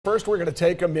First, we're going to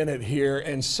take a minute here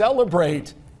and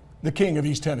celebrate the king of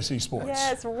East Tennessee sports.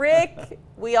 Yes, Rick,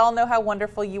 we all know how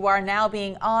wonderful you are, now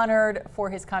being honored for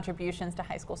his contributions to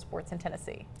high school sports in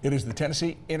Tennessee. It is the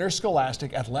Tennessee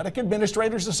Interscholastic Athletic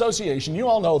Administrators Association. You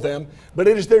all know them, but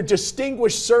it is their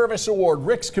Distinguished Service Award.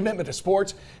 Rick's commitment to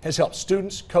sports has helped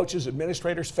students, coaches,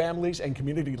 administrators, families, and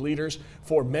community leaders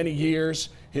for many years.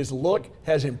 His look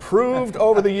has improved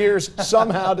over the years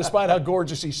somehow, despite how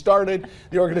gorgeous he started.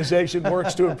 The organization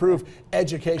works to improve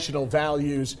educational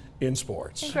values in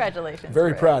sports. Congratulations.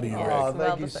 Very Rick. proud of you, Yes, Rick. Oh, thank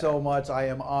well you deserved. so much. I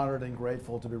am honored and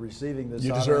grateful to be receiving this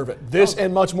You honor. deserve it. This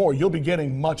and much more. You'll be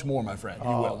getting much more, my friend. You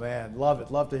Oh, will. man. Love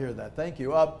it. Love to hear that. Thank you.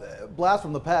 Blast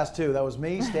from the past, too. That was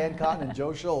me, Stan Cotton, and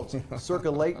Joe Schultz, circa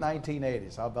late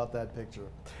 1980s. How about that picture?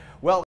 Well,